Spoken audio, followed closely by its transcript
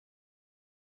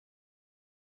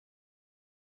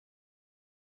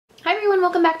Hi everyone,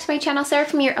 welcome back to my channel. Sarah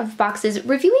from Year of Boxes,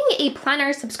 reviewing a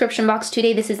planner subscription box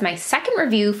today. This is my second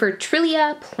review for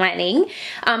Trillia Planning.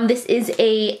 This is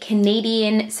a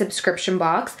Canadian subscription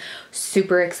box.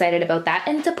 Super excited about that.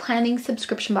 And it's a planning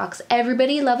subscription box.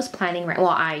 Everybody loves planning, right? Well,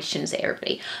 I shouldn't say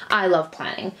everybody. I love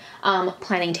planning.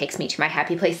 Planning takes me to my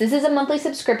happy place. This is a monthly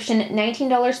subscription,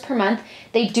 $19 per month.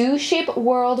 They do ship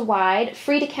worldwide,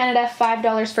 free to Canada,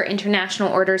 $5 for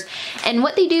international orders. And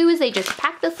what they do is they just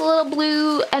pack this little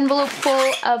blue envelope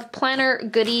full of planner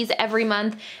goodies every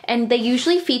month. And they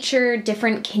usually feature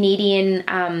different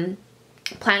Canadian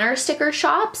planner sticker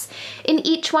shops in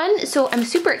each one. So I'm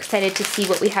super excited to see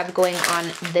what we have going on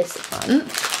this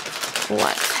month.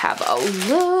 Let's have a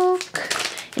look.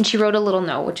 And she wrote a little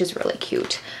note, which is really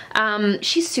cute.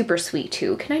 She's super sweet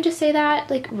too. Can I just say that?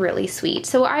 Like, really sweet.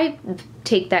 So I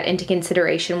take that into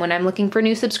consideration when I'm looking for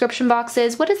new subscription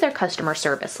boxes. What is their customer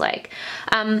service like?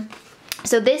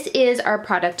 So this is our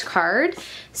product card.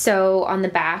 So on the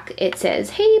back it says,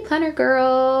 "Hey planner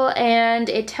girl," and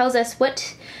it tells us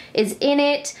what is in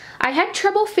it. I had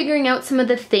trouble figuring out some of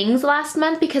the things last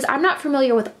month because I'm not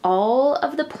familiar with all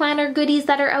of the planner goodies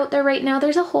that are out there right now.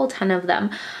 There's a whole ton of them.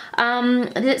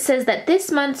 It says that this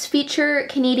month's feature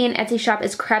Canadian Etsy shop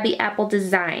is Krabby Apple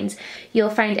Designs. You'll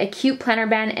find a cute planner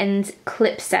band and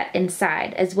clip set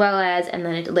inside, as well as, and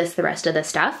then it lists the rest of the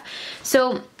stuff.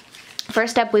 So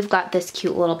first up, we've got this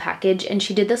cute little package, and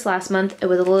she did this last month. It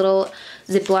was a little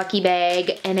Ziploc-y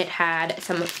bag, and it had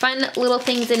some fun little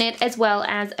things in it, as well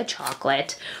as a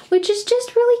chocolate, which is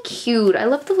just really cute. I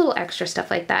love the little extra stuff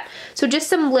like that. So just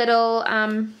some little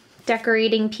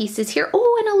decorating pieces here.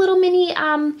 Oh, and a little mini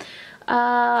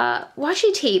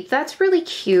washi tape. That's really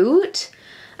cute.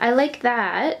 I like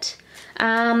that.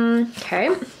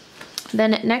 Okay.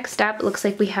 Then next up, it looks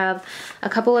like we have a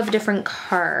couple of different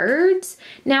cards.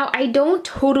 Now, I don't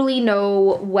totally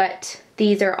know what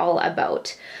these are all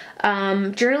about.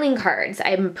 Journaling cards,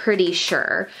 I'm pretty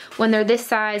sure. When they're this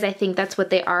size, I think that's what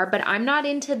they are, but I'm not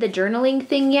into the journaling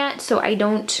thing yet, so I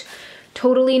don't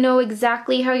totally know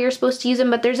exactly how you're supposed to use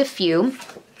them, but there's a few.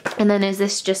 And then is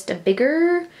this just a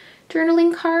bigger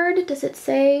journaling card? Does it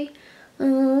say?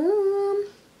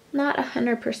 Not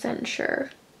 100%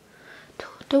 sure.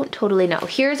 Don't totally know.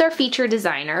 Here's our feature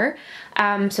designer.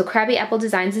 So Krabby Apple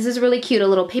Designs. This is really cute, a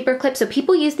little paper clip. So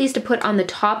people use these to put on the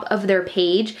top of their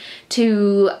page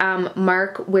to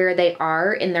mark where they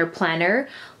are in their planner.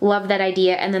 Love that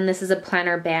idea. And then this is a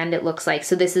planner band, it looks like.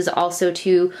 So this is also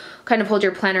to kind of hold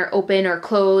your planner open or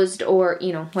closed, or,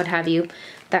 you know, what have you.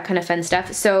 That kind of fun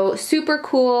stuff. So super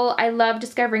cool. I love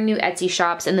discovering new Etsy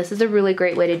shops, and this is a really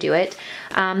great way to do it.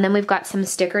 Then we've got some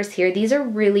stickers here. These are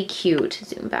really cute.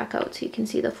 Zoom back out so you can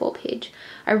see the full page.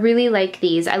 I really like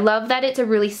these. I love that it's a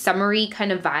really summery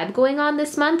kind of vibe going on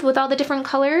this month with all the different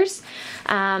colors.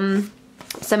 Some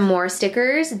more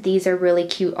stickers. These are really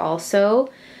cute also.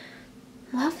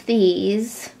 Love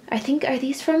these. I think, are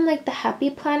these from like the Happy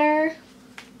Planner?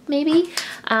 Maybe.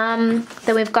 Then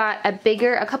we've got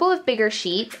a couple of bigger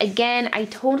sheets. Again, I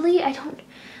don't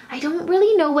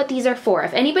really know what these are for.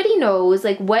 If anybody knows,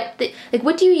 what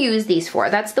do you use these for?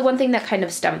 That's the one thing that kind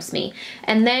of stumps me.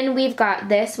 And then we've got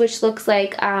this, which looks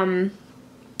like a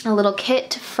little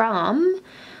kit from,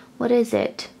 what is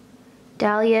it?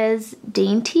 Dahlia's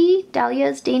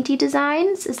Dainty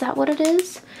Designs. Is that what it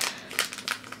is?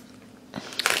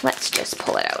 Let's just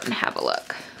pull it out and have a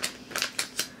look.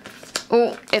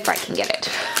 Oh, if I can get it.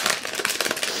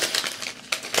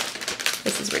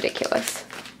 This is ridiculous.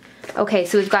 Okay,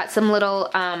 so we've got some little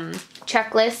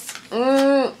checklists.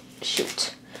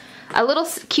 Shoot. A little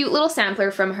cute little sampler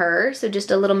from her. So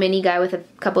just a little mini guy with a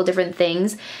couple different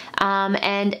things.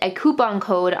 And a coupon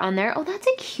code on there. Oh, that's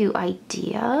a cute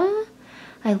idea.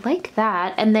 I like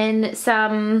that. And then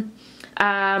some,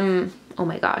 oh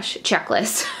my gosh,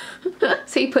 checklists.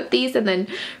 So you put these and then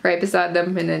right beside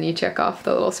them, and then you check off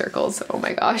the little circles. Oh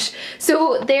my gosh.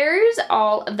 So there's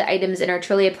all of the items in our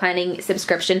Trillia Planning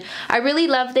subscription. I really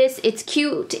love this. It's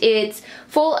cute. It's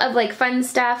full of like fun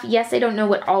stuff. Yes, I don't know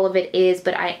what all of it is,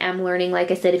 but I am learning.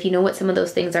 Like I said, if you know what some of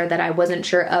those things are that I wasn't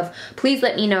sure of, please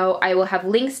let me know. I will have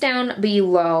links down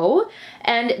below,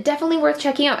 and definitely worth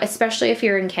checking out, especially if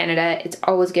you're in Canada. It's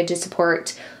always good to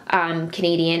support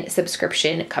Canadian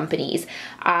subscription companies.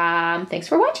 Thanks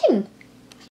for watching.